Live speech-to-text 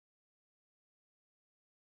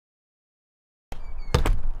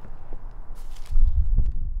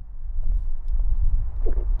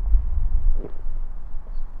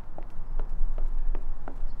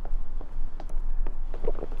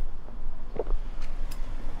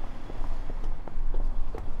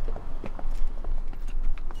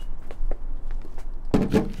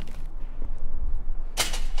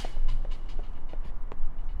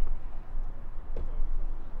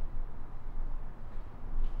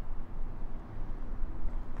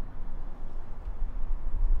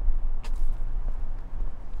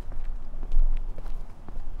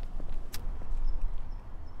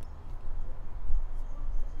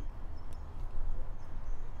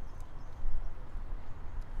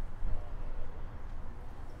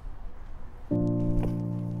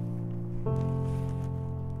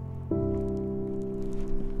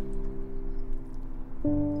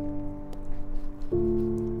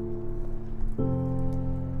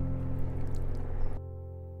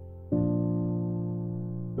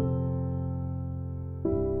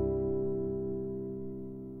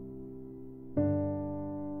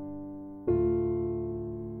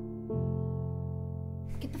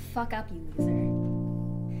Fuck up, you loser.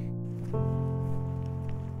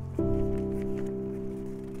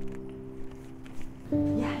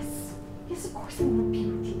 Yes, of course I want to be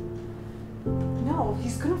with you. No,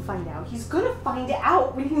 he's gonna find out. He's gonna find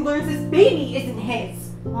out when he learns this baby isn't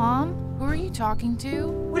his. Mom, who are you talking to?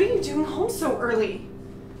 What are you doing home so early?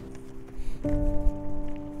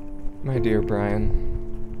 My dear Brian,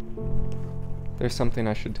 there's something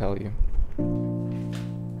I should tell you.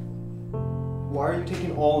 Why are you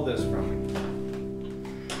taking all of this from me?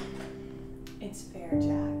 It's fair,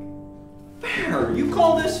 Jack. Fair? You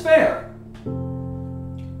call this fair?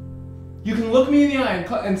 You can look me in the eye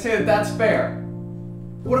and say that that's fair.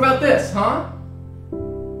 What about this, huh?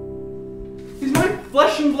 He's my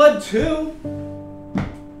flesh and blood too.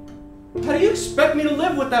 How do you expect me to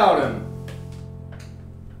live without him?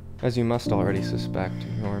 As you must already suspect,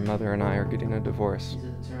 your mother and I are getting a divorce. These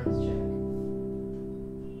are the terms, Jack.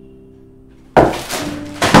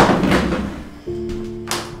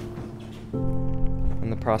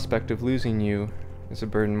 And the prospect of losing you is a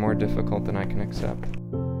burden more difficult than I can accept.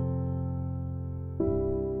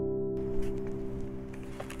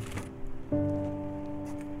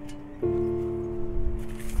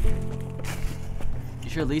 You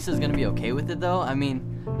sure Lisa's gonna be okay with it though? I mean,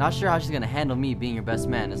 not sure how she's gonna handle me being your best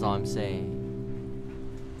man is all I'm saying.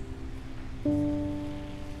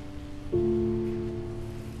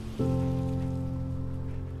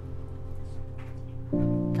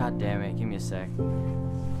 God damn it, give me a sec.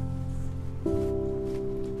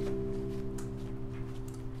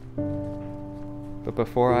 But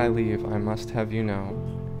before I leave, I must have you know.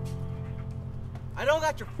 I don't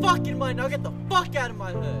got your fucking money, now get the fuck out of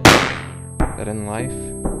my hood! That in life,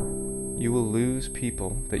 you will lose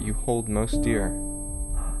people that you hold most dear.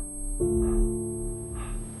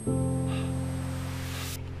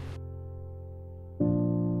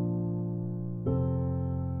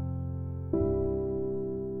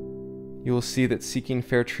 You will see that seeking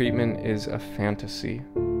fair treatment is a fantasy.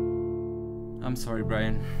 I'm sorry,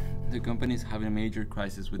 Brian. The company's having a major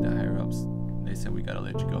crisis with the higher-ups. They said we gotta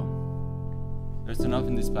let you go. There's enough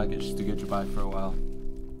in this package to get you by for a while.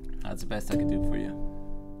 That's the best I could do for you.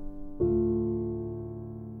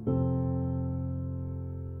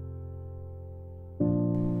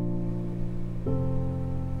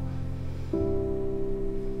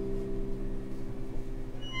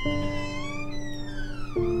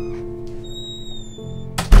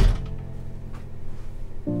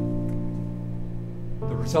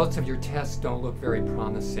 The results of your tests don't look very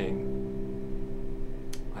promising.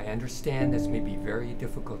 I understand this may be very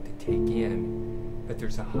difficult to take in, but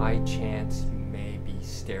there's a high chance you may be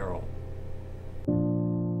sterile.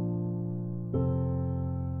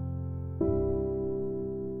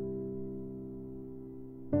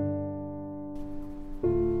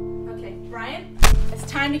 Okay, Brian, it's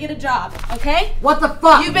time to get a job, okay? What the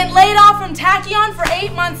fuck? You've been laid off from Tachyon for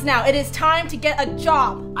 8 months now. It is time to get a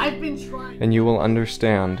job. I've been trying. And you will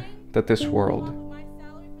understand that this world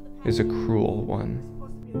is a cruel one.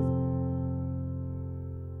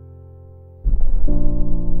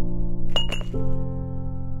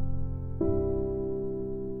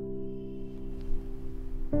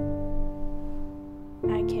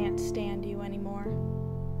 I can't stand you anymore.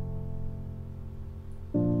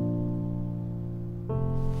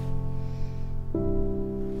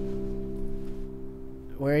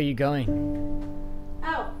 Where are you going?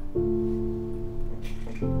 Out.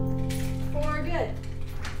 For good.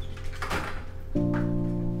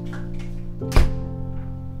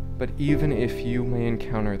 But even if you may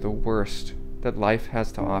encounter the worst that life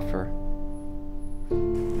has to offer,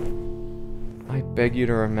 I beg you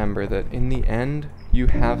to remember that in the end, you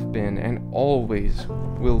have been and always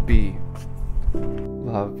will be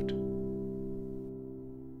loved.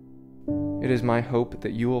 It is my hope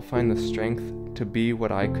that you will find the strength to be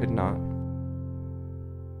what I could not.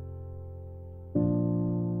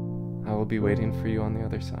 be waiting for you on the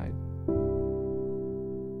other side.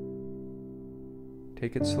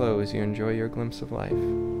 Take it slow as you enjoy your glimpse of life.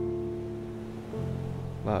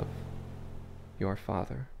 Love, your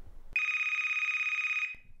father.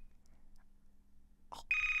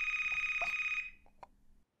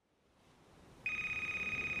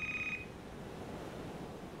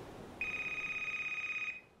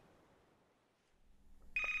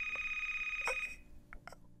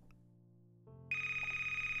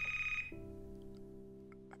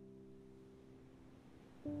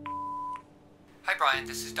 Hi, Brian.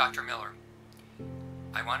 This is Dr. Miller.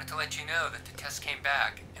 I wanted to let you know that the test came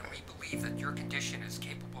back, and we believe that your condition is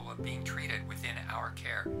capable of being treated within our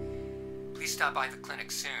care. Please stop by the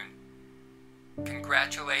clinic soon.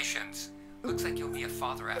 Congratulations. Looks like you'll be a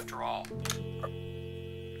father after all.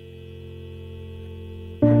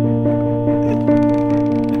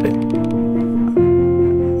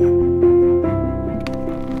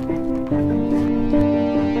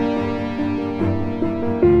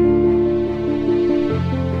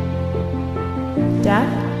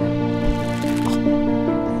 Dad?